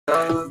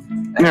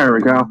There we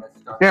go.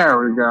 There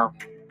we go.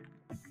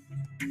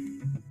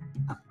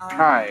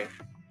 Hi.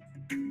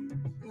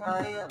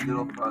 A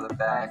little further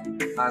back.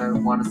 I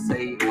don't want to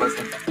say it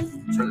wasn't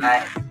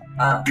July.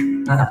 Got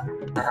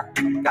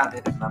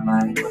it in my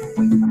mind, but away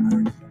from her.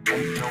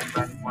 Ain't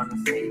nobody want to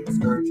say the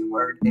scourging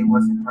word. It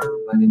wasn't her,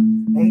 but it.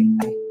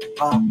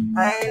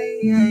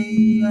 Hey,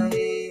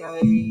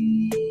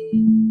 hey.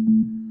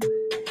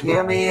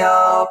 Give me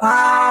your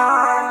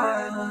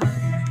power.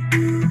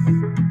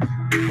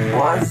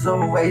 Was a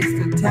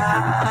waste of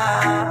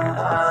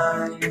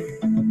time.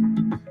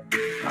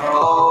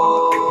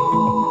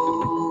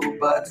 Oh,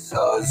 but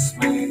so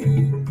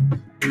smooth.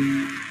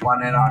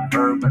 Wanted on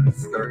her, but the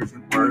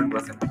scourging word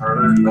wasn't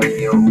heard. But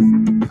yo,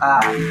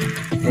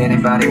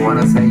 anybody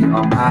wanna say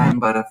oh mine,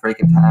 but a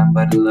freaking time,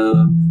 but a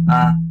love.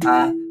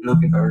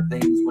 Look at her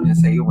things when you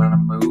say you wanna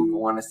move. I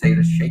wanna say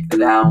to shake the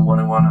down,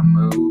 wanna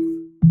move.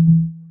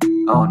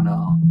 Oh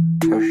no,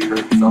 her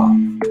shirt's off,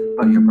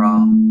 but your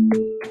bra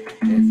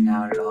is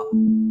not at all.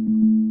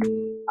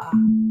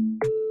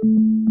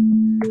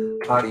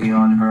 Party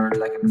on her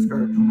like a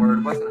scourging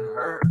word wasn't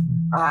her.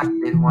 I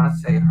didn't want to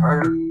say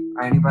her.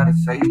 Anybody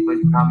say it, but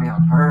you caught me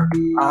on her.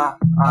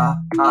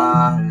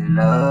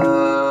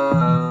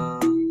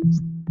 Love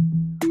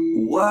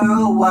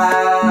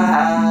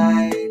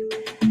worldwide.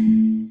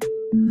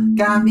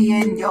 Got me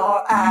in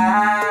your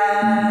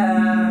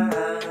eyes.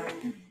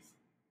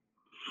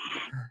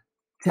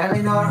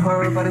 Telling on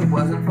her, but it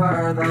wasn't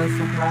for the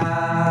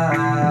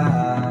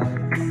surprise.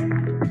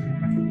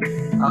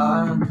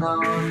 Oh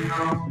no.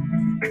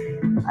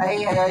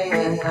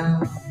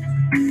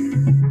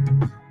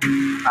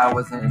 I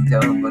wasn't in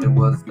love, but it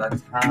was the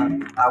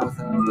time. I was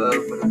in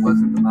love, but it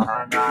wasn't the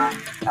mind.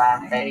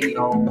 I hate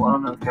on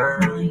one of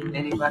her.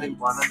 Anybody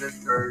wanted the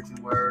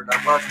scourging word?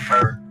 I wasn't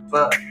hurt,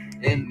 but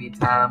in me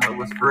time it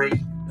was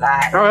free.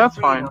 Like oh, that's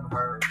fine.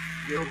 Her.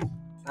 You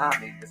not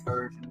me the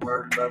scourging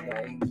word, but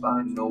I ain't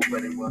fine.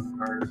 Nobody wasn't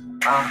hurt.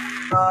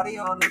 Body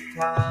on the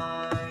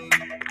time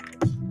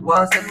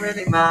wasn't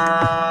really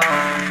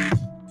mine.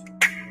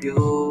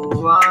 You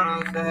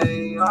wanna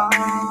say,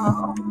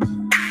 oh,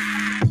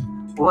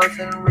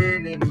 wasn't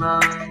really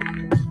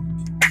mine.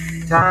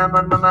 Time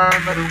on my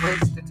mind, but a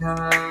waste of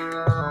time.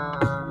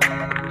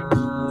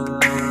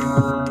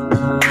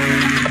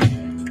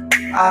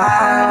 I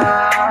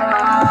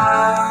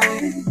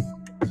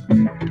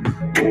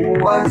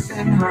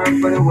wasn't her,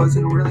 but it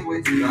wasn't really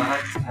wasting my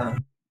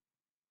time.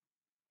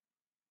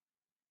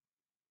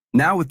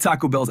 Now with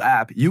Taco Bell's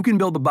app, you can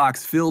build a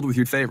box filled with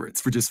your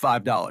favorites for just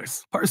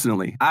 $5.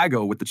 Personally, I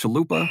go with the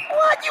chalupa.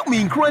 What? You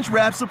mean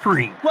Crunchwrap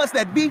Supreme, plus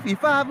that beefy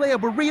 5-layer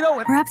burrito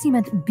and... Perhaps you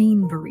meant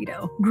bean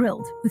burrito,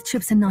 grilled with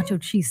chips and nacho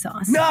cheese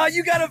sauce. Nah,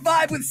 you gotta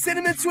vibe with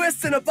cinnamon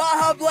twists and a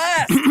Baja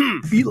Blast!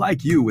 Be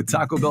like you with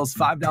Taco Bell's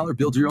 $5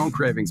 Build Your Own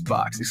Cravings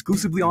box,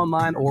 exclusively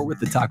online or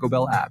with the Taco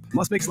Bell app.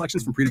 Must make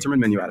selections from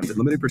predetermined menu items at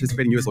limited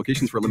participating U.S.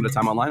 locations for a limited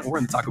time online or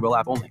in the Taco Bell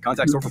app only.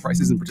 Contact store for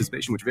prices and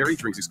participation which vary.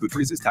 Drinks exclude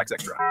freezes, tax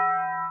extra.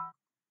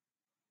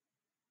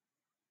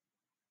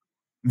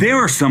 There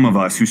are some of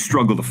us who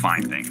struggle to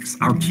find things.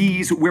 Our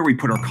keys, where we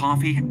put our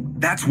coffee.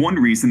 That's one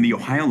reason the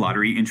Ohio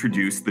Lottery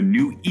introduced the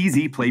new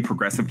easy play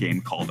progressive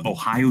game called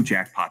Ohio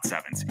Jackpot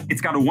 7s.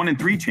 It's got a 1 in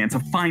 3 chance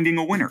of finding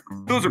a winner.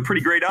 Those are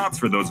pretty great odds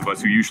for those of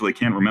us who usually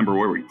can't remember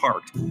where we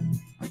parked.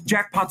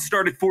 Jackpots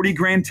start at 40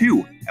 grand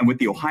too, and with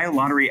the Ohio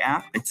Lottery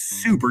app, it's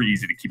super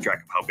easy to keep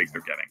track of how big they're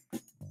getting.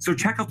 So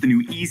check out the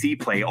new Easy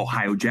Play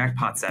Ohio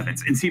Jackpot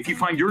 7s and see if you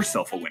find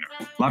yourself a winner.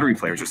 Lottery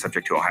players are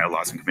subject to Ohio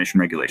laws and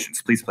commission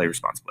regulations. Please play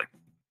responsibly.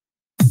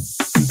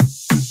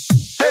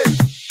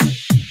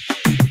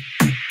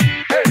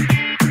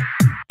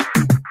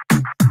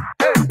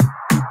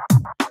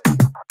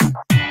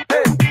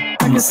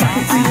 Suck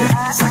it to you,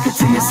 suck it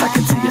to you, suck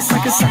it to you,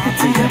 suck it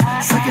to you,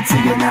 suck it to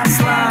you, now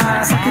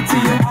slide. Suck it to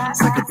you,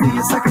 suck it to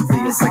you, suck it to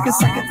you, suck it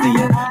to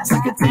you,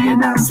 suck it to you,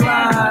 now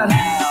slide.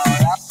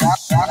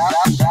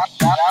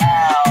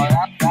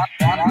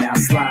 Now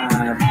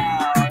slide.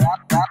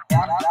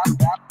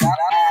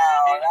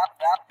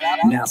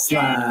 Now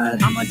slide.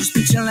 I'ma just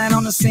be chillin'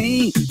 on the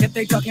scene. If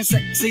they talking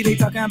sexy, they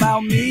talking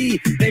about me.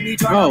 Baby,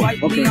 trying to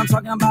bite me, I'm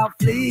talking about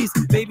fleas.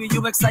 Baby,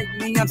 you excite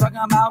me, I'm talking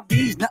about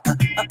these.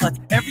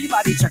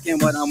 Everybody checking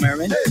what I'm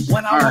wearing.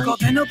 When I walk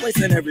up in the place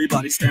and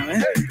everybody's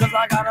staring. Cause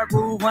I got a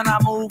groove when I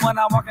move, when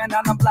I'm walking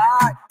down the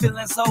block.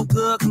 Feeling so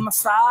good, cause my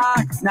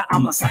socks. Now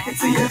I'ma suck it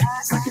to you,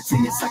 suck it to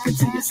you, suck it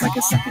to you, suck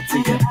it to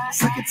you,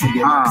 suck it to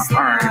you,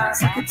 slide.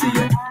 Suck it to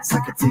you,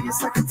 suck it to you,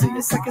 suck it to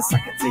you, suck it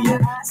to you,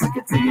 suck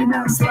it to you,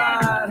 now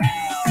slide.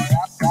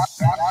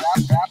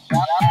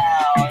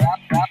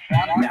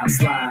 Now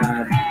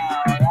slide.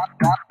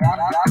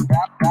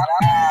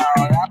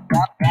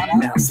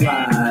 Now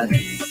slide.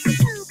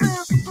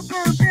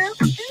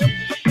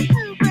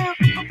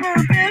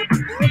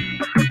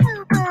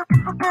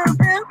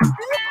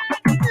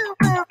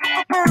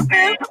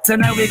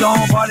 Tonight we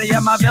gon' party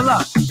at my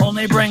villa.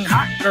 Only bring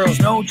hot girls,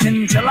 no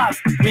chinchillas.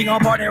 We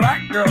gon' party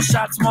right, girls,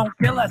 shots won't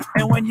kill us.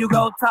 And when you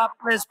go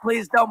topless,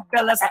 please don't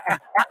bill us.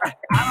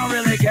 I don't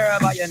really care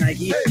about your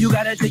Nike. You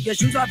gotta take your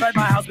shoes off at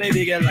my house,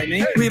 baby, get like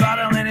me. We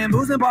bottling and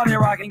boozing, party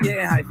rocking,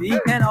 getting high feet.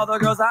 And all the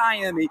girls are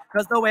eyeing me,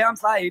 cause the way I'm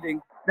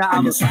sliding. Now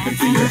I'm a suck it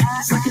to you,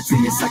 suck it to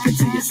you, suck it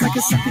to you, suck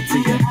it to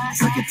you,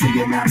 suck it to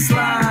you, now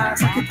slide.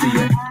 Suck it to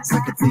you,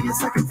 suck it to you,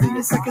 suck it to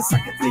you, suck it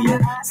to you,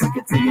 suck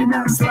it to you,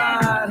 now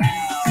slide.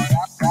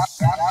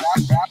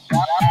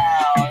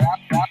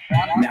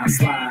 Now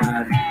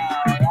slide.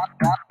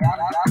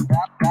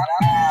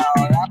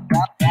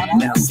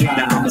 Now slide.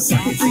 Now I'ma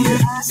suck it to you,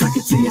 suck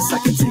it to you,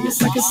 suck it to you,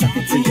 suck it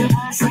to you,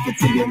 suck it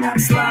to you, now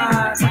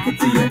slide. Suck it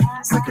to you,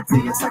 suck it to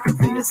you, suck it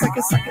to you, suck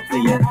it to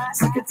you,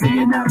 suck it to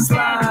you, now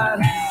slide.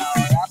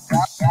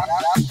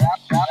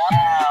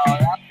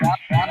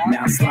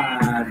 Now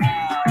slide.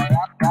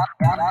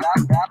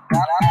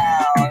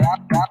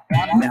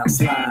 Now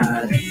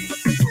slide.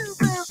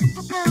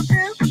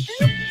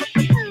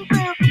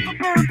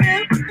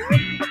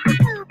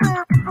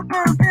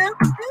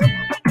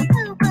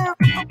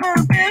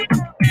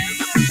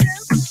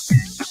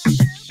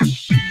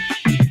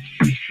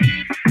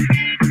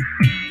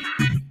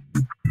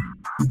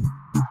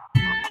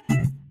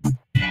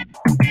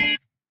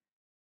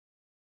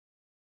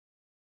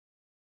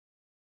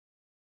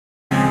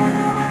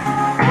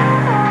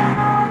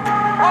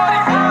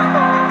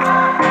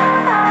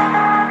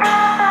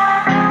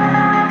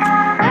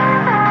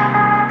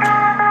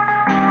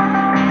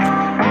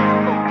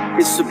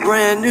 It's a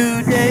brand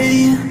new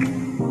day.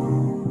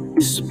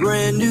 It's a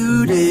brand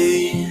new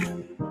day.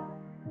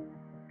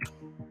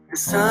 The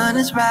sun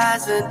is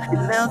rising,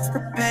 it melts the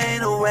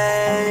pain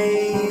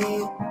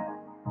away.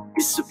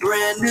 It's a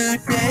brand new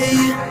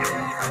day.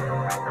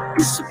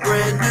 It's a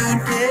brand new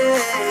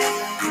day.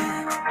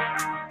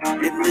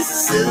 And there's a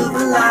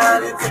silver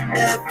lining to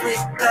every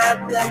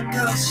cloud that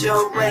comes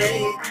your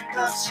way,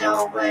 comes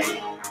your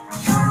way.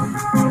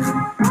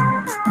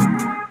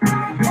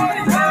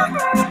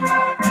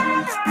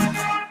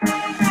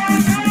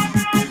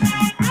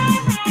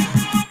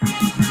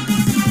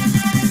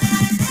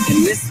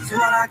 And this is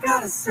what I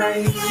gotta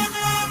say.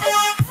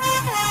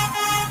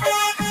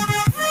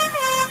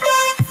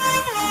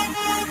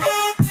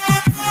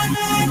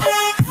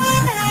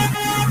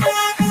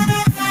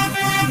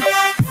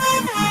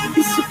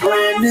 It's a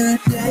brand new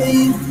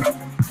day.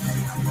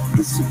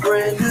 It's a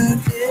brand new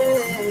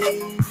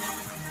day.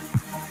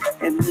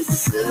 And there's a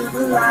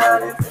silver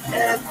lining for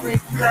every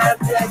cloud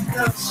that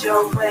comes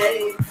your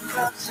way,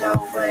 comes your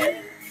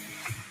way.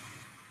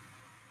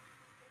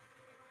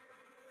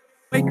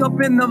 Wake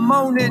up in the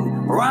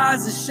morning,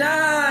 rise and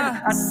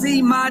shine. I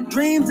see my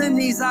dreams in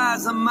these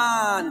eyes of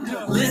mine.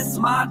 List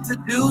my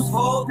to-dos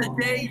for the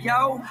day,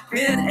 yo.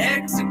 Then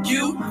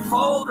execute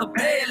for the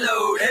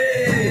payload.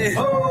 Hey,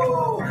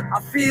 oh,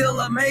 I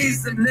feel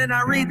amazing. Then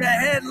I read the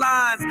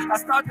headlines. I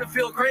start to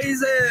feel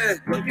crazy.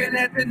 Looking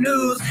at the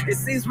news, it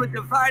seems we're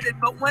divided.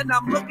 But when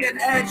I'm looking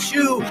at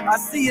you, I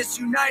see us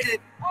united.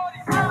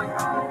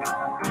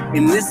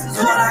 And this is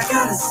what I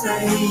gotta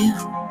say.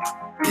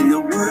 In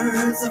the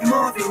words of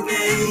Marvin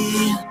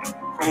Gaye,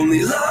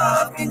 only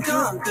love can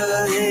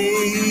conquer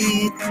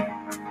hate.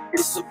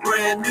 It's a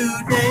brand new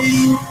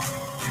day.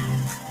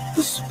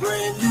 It's a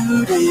brand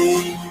new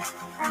day.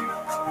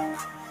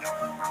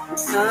 The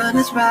sun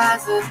is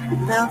rising, it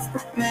melts the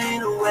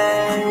pain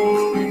away.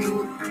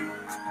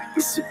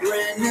 It's a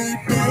brand new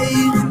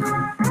day.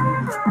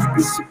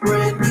 It's a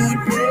brand new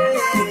day.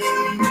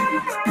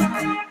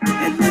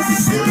 And there's a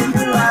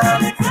silver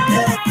lining for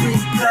every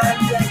cloud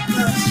that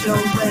comes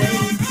your way,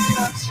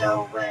 comes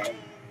your way.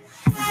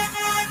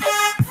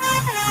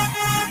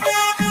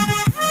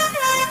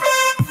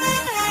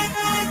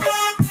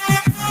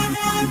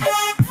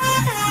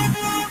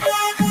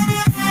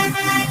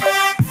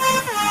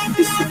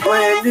 It's a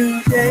brand new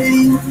day.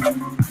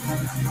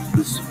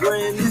 It's a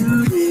brand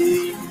new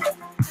day.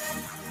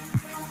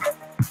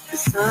 The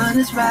sun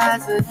is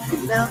rising,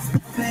 it melts the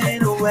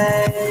pain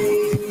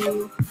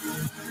away.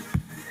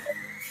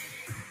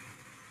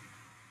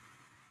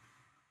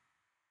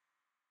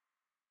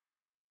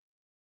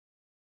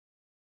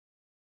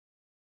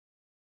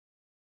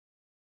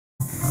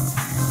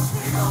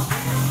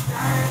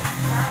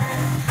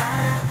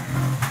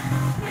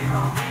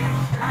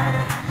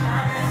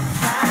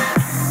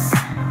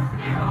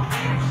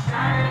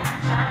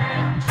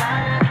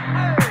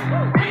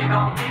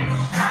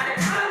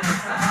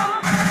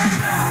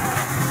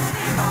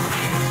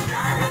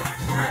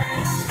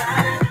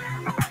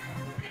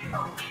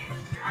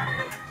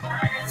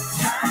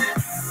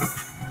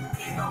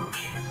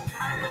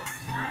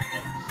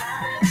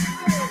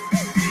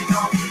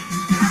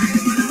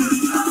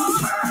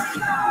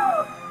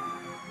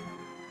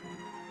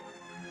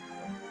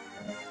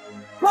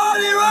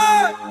 Party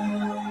rock!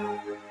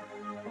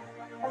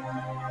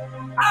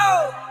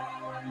 Oh!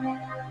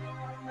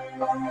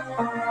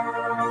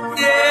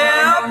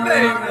 Yeah,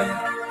 baby!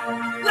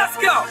 Let's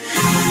go!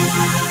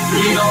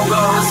 We gon'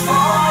 go as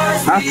far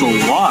as That's a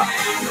lot.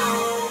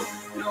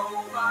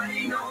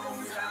 Nobody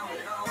knows how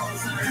it all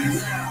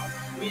turns out.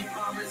 We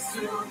promise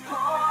to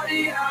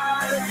party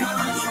out of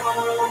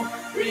control.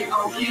 We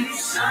gon' keep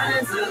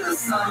shining till the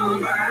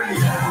sun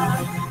burns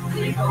out.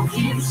 We gon'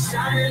 keep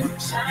shining,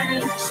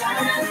 shining,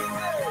 shining.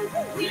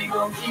 We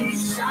gon' keep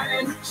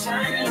shining,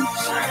 shining,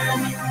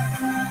 shining.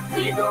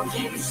 We gon'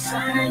 keep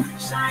shining,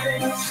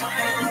 shining,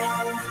 shining.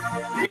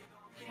 We gon'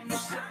 keep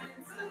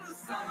shining till the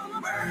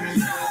sun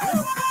burns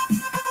out.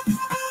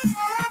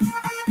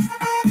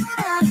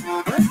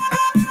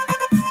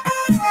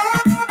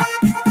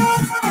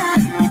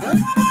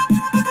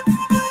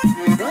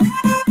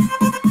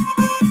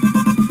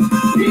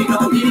 We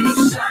gon'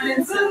 keep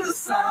shining till the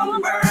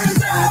sun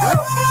burns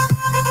out.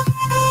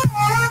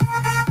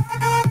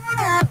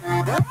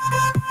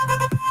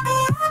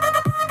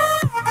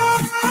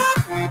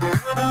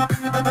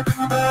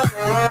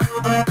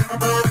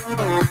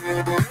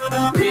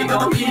 We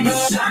gon' keep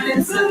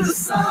shining till the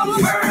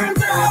sun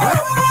burns out.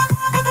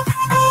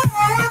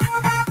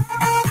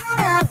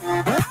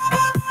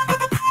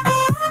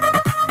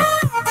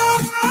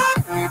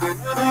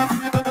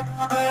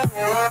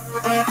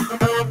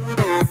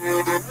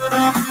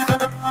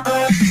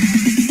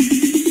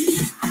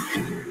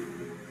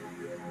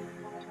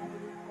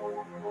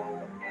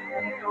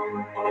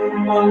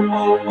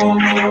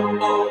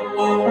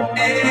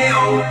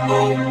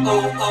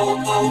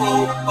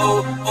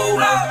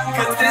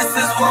 Cause this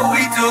is what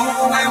we do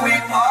when we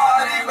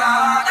party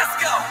rock.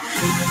 Let's go.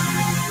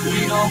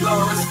 We gon'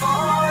 go as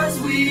far as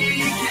we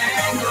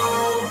can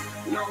go.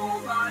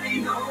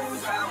 Nobody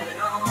knows how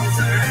it all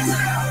turns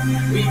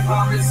out. We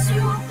promise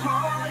to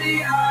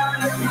party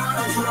out of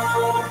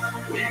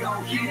control. We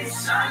gon' keep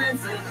shining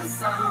till the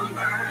sun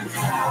burns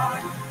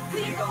out.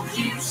 We gon'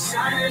 keep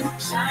shining,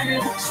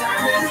 shining,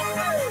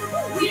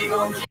 shining. We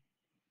gon'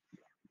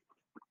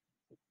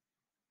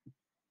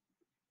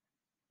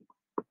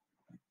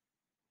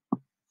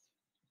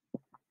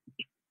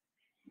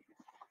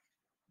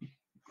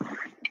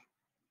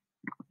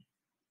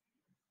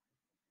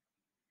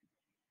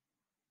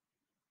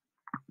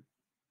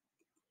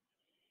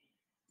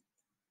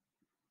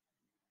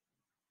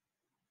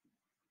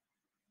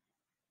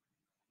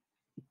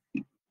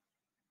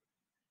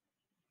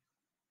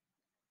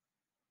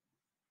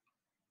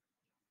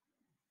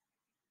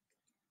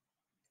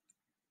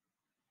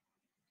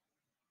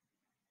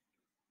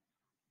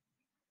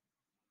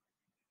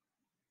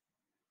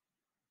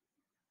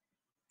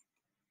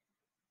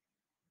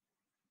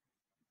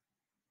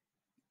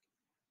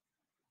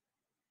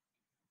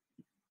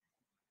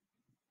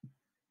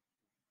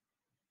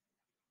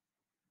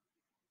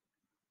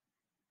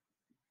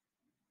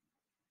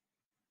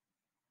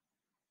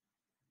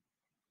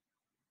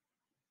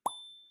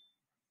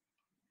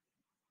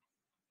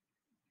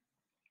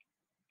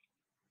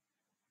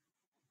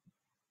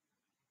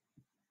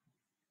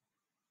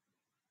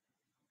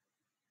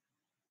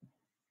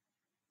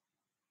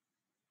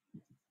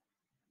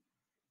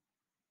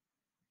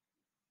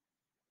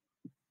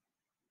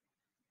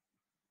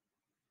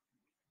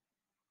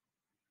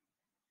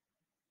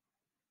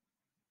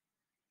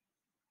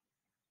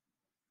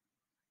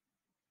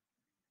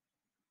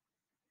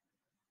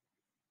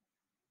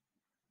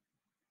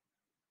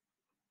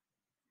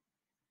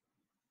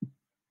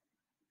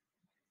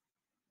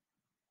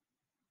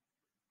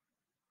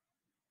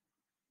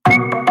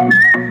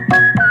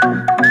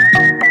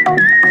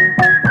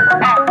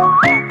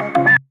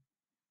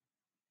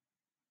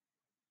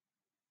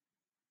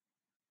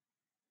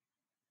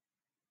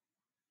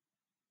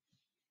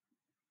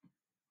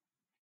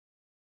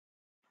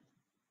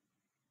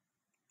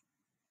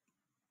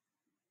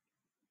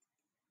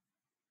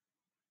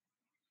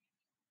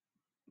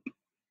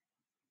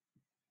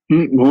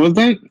 keep. What was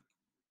that?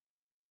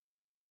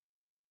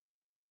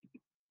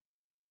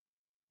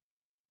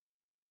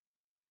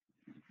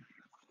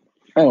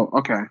 Oh,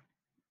 okay.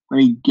 Let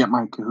me get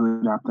my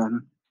Kahoot up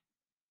then.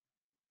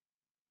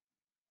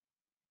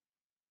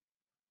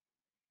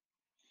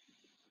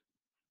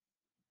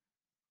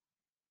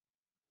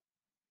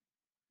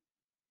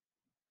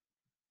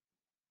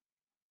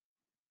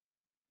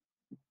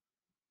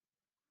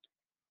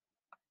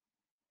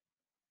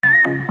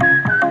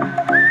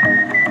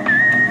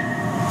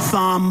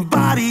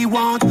 Somebody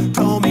once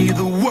told me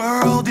the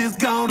world is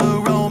gonna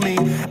roll me.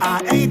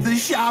 I ain't the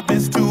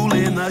sharpest tool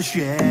in the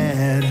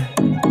shed.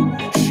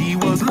 She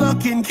was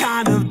looking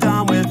kind of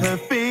dumb with her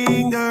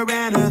finger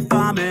and her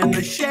thumb in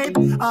the shape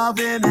of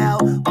an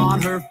L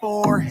on her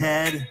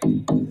forehead.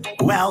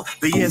 Well,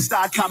 the years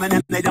start coming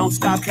and they don't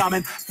stop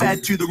coming.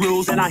 Fed to the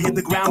rules and I hit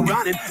the ground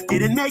running.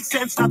 Didn't make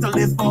sense not to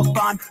live for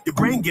fun. Your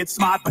brain gets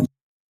smart, but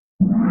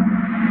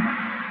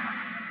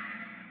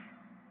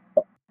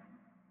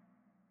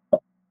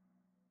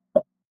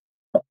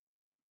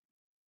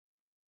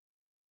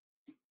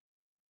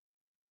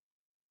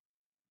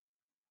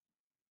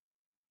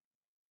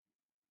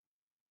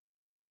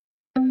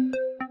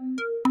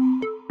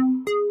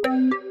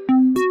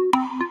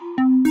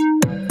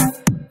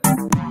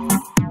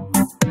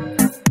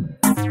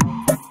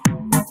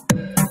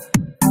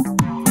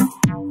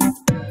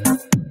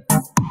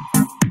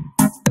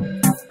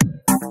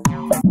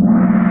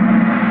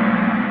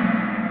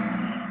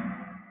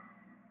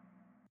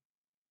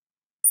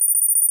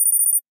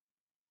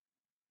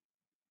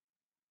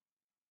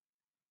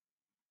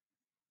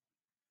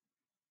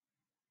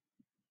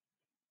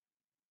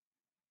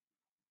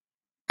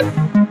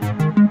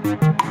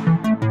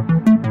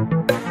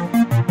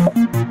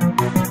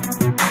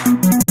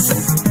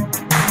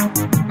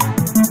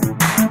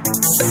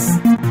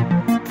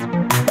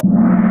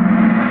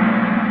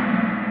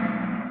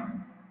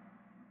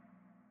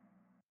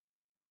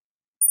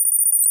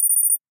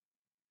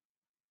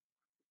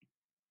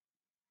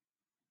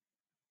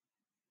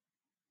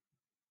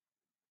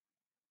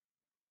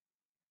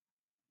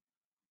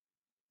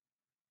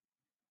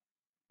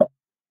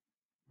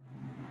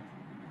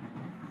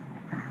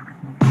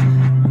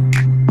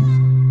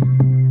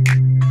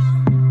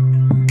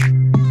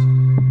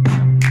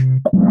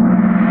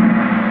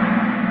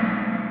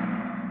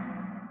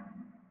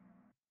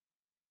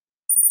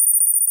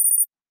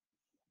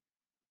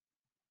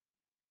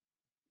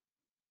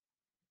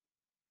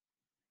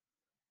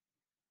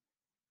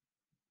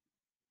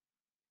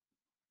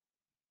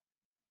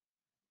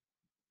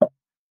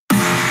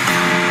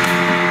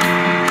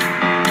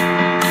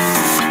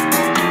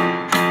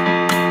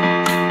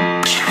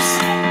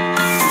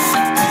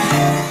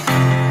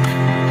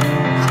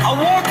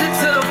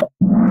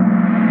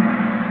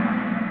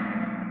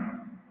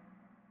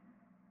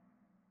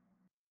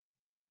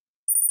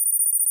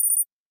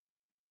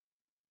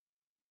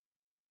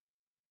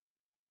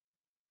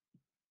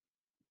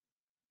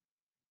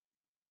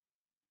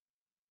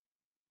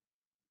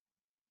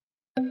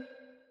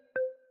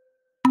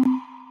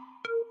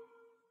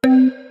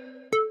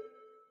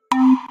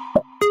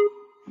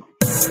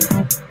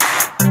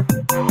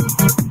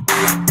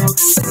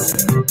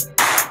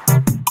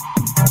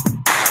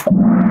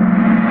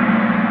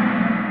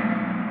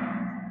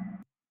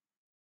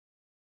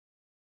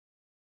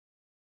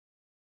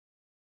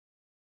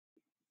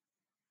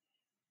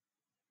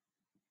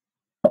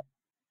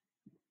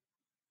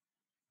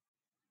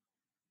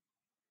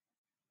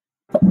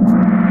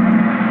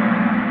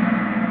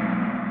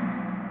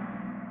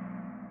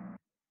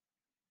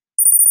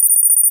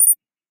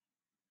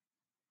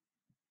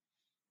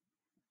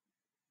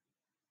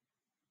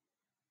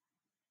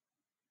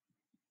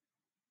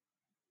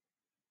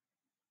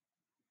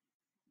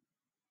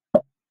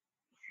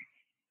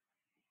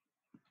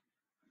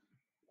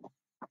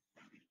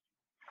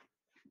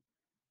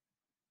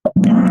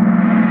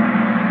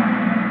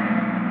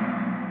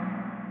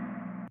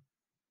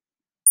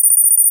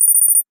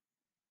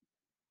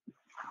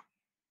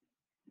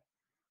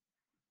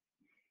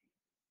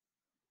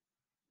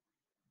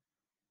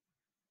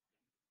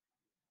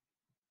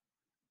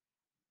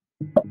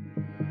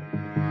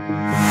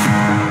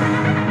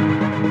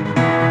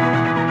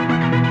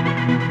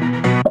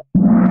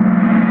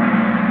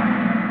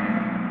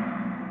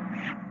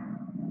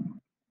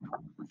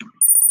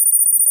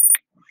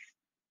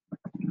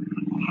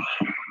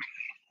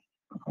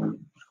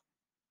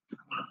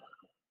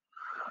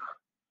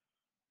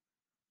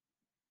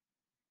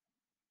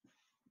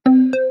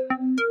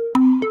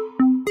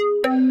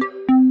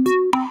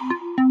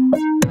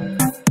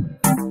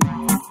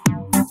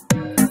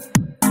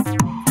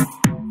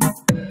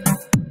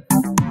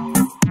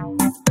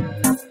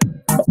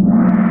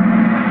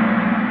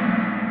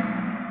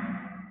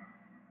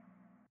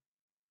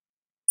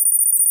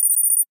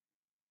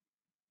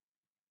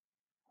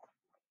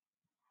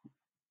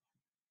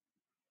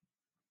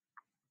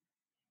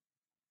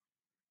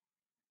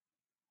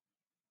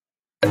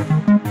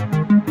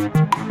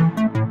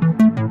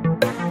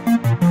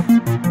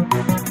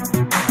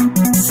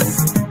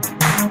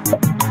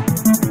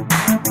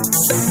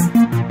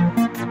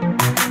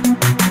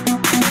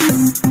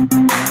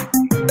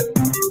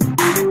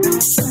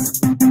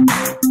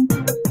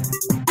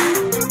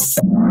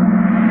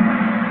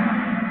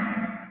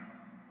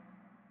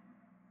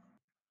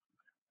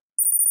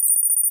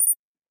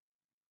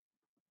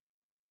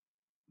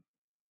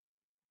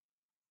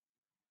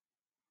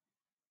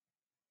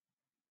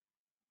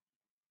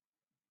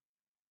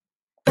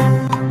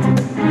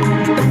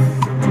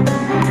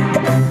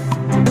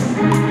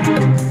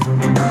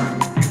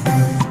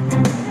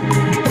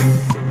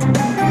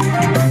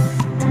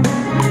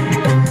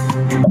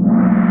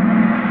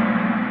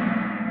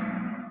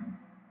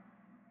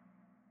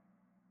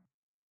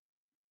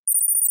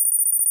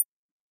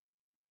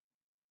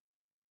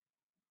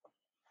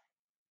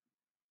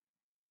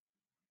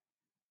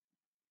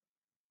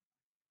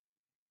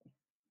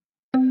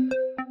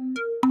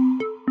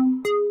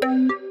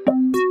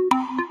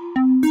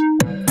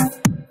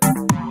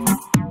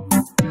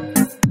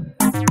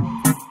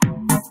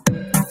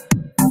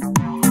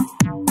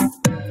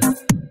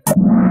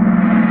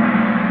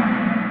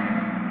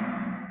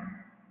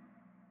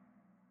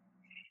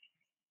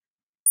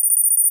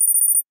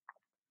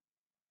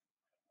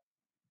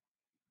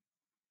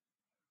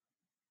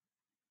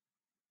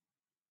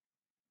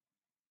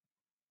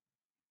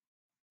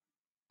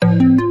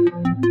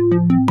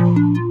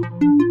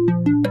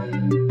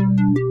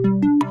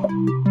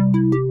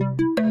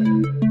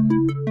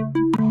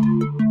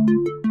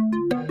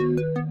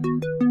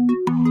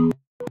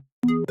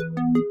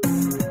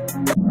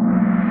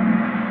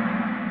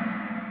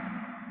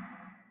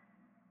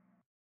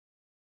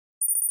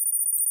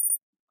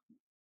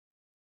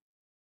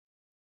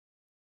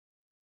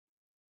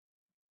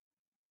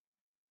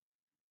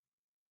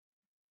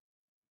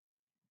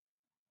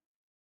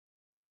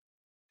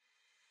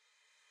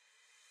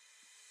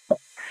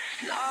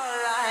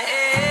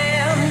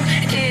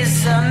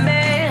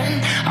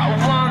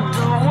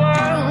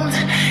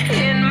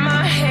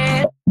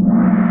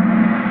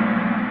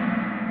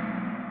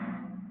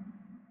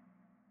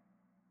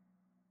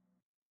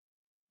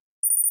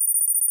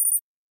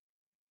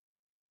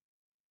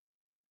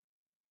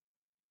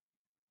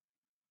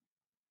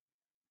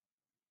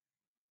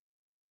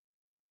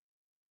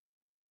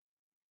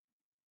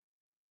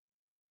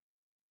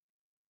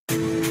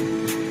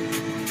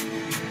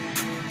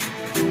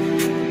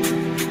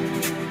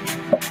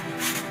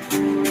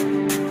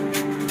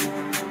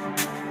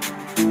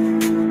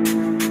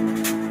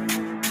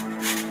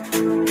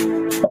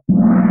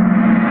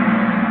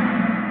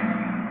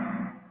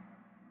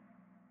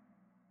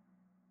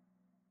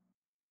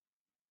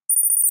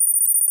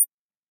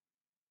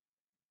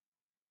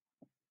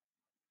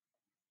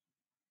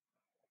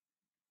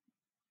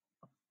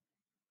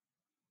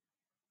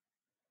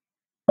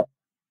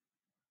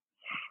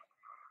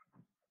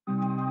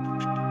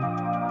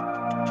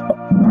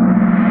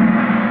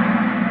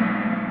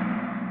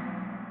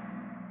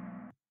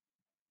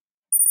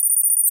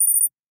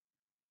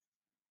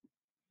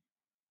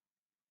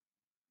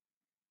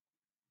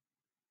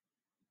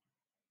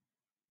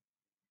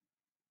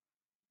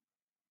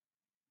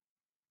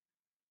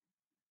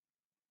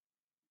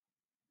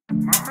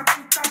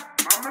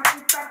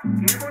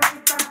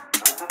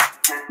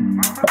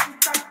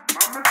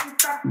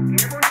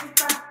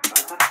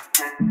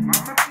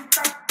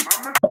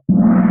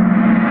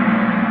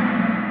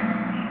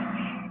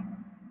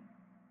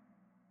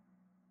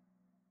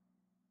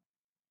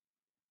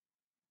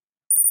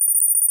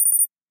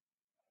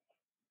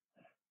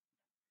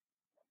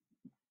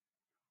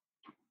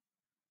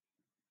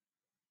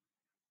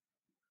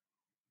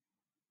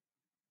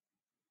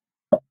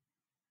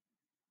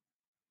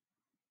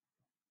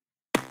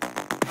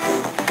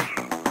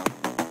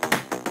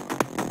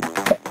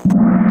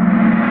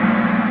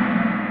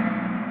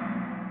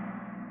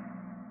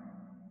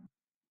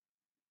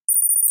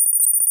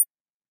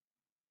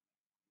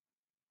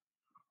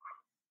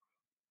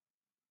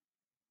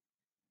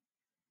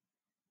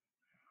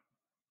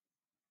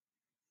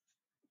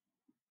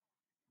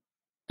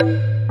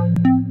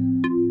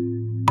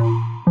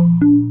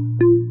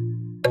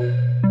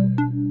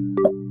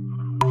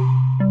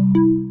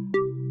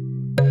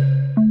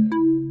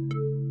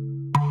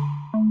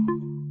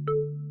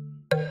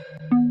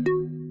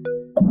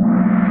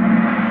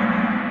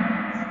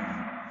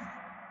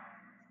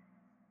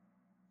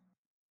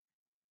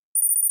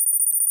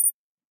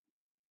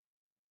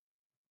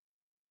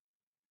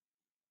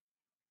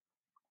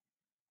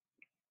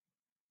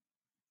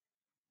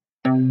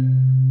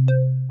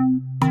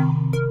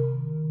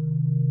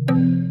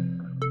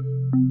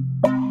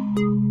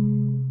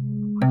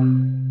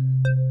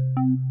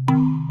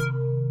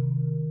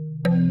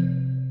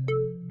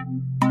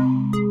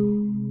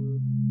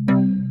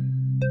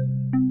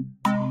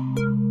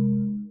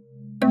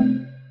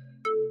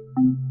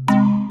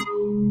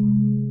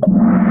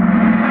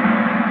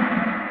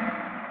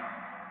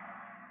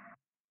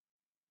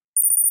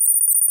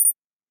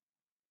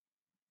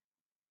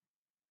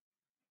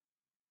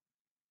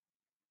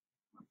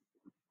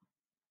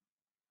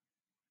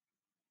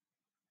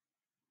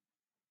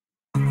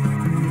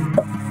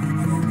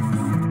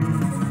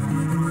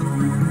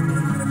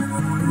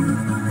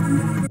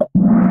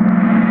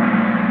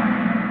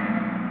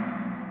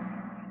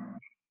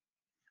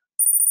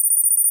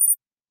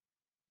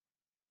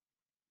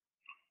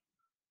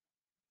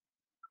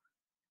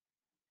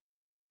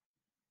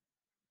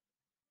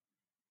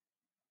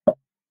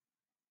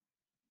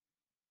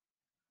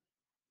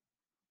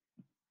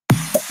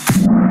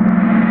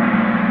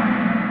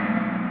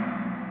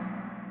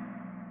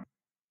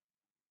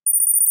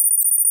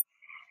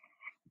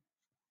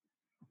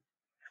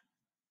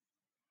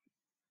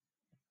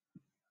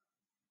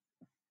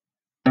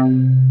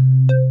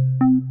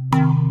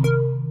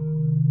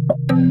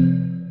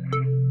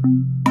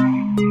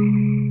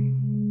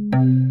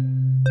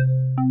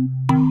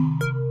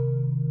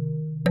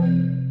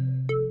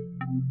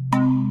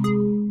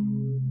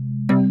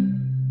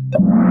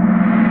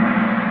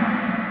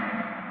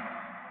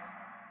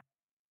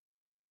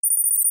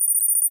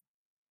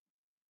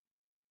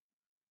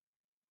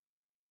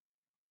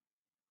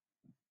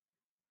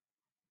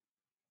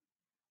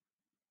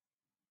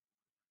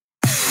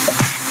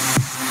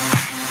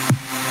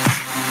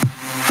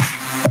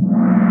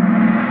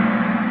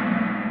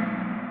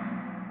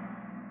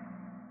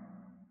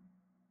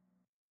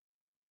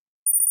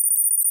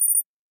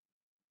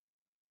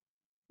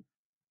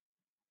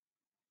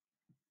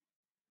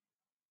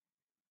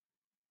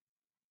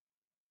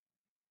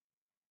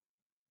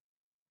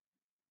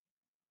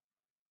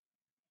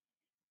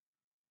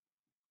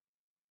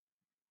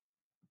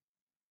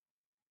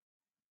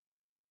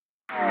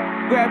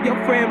Grab your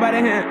friend by the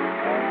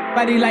hand.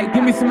 Body like,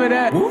 give me some of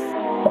that.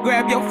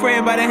 Grab your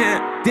friend by the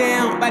hand.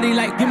 Damn, body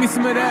like, give me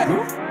some of that.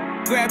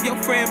 Grab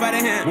your friend by the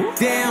hand.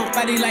 Damn,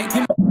 body like,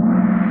 give me.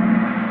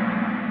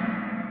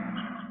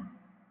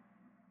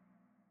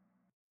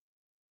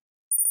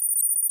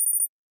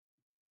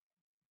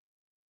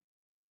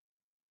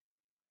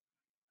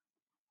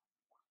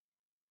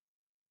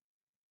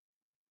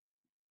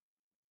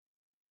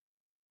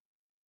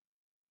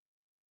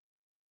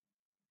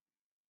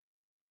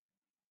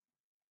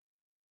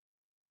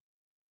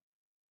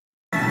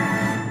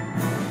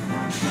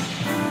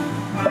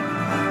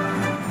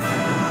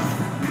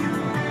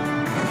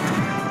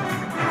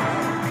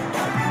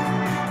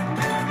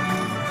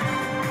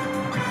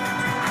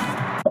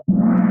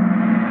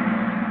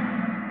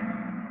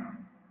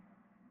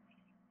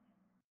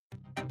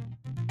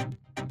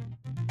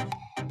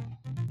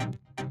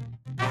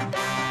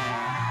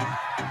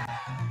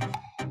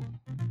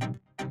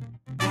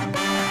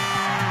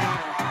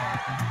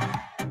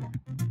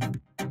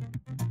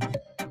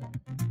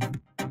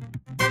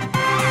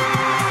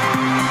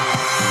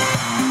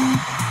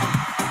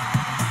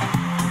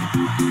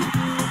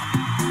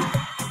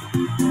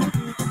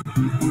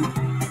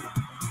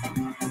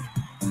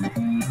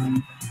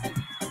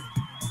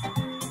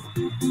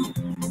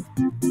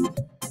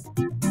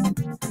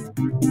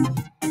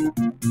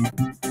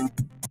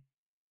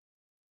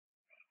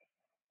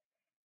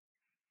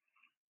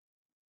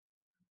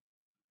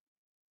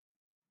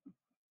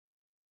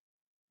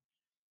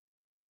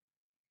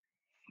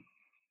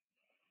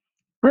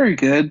 Very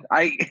good.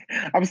 I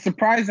was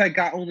surprised I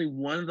got only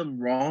one of them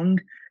wrong.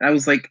 I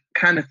was like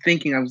kind of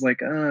thinking, I was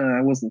like,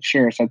 I wasn't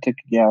sure, so I took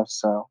a guess.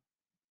 So,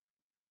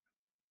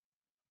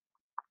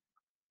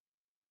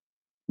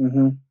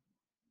 mm-hmm.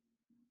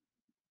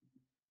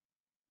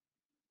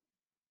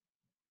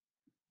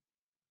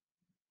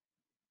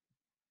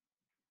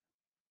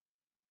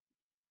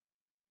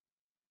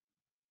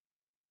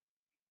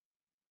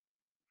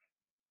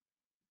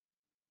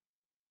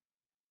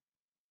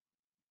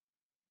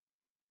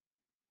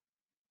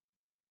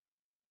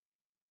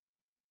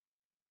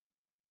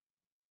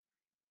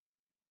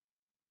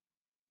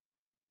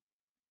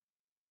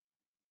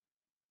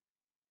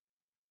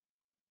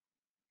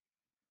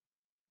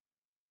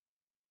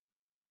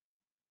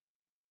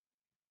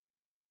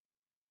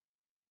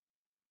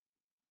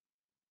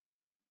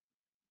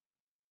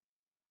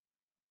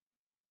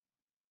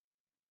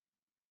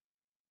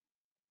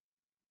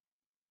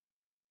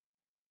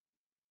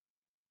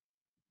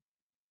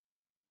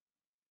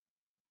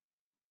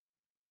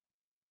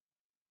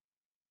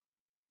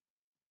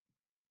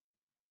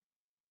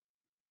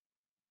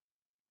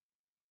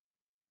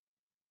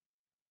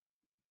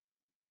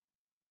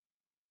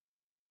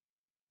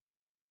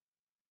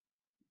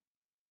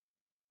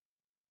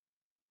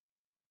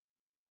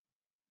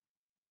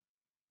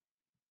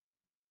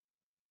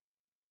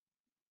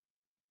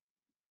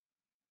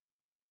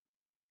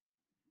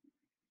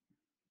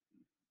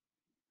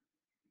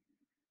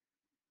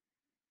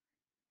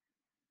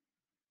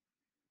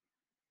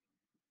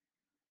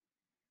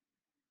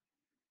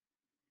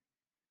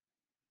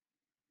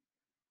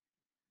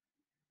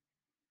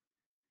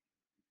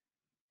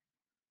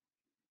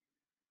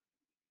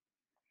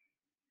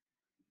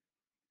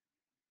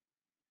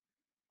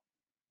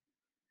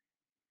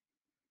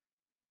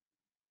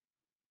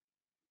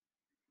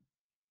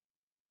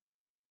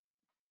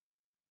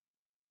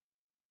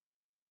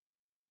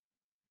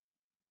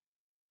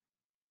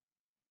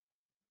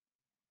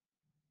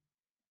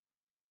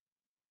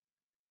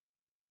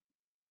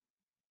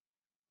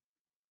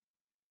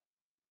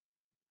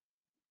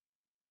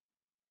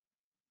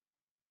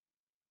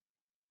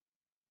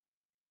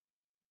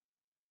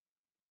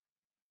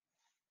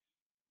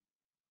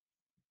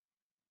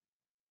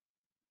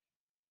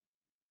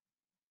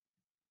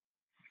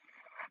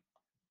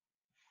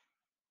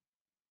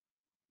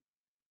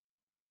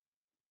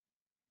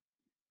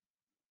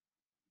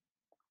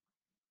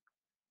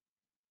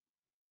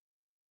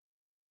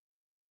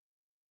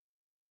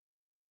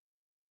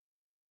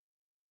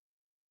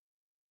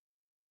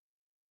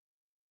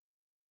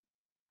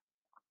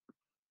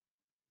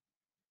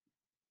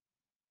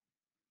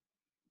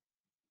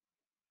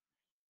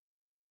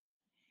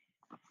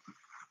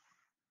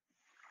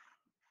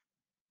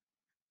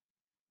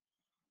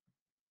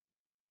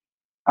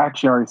 I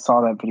actually already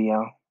saw that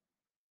video.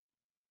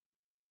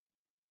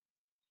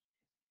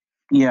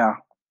 Yeah.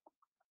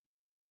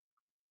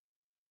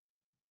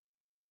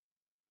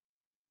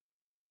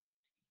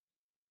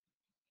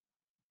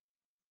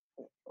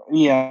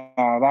 Yeah,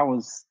 that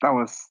was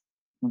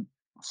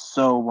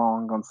so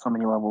wrong on so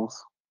many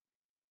levels.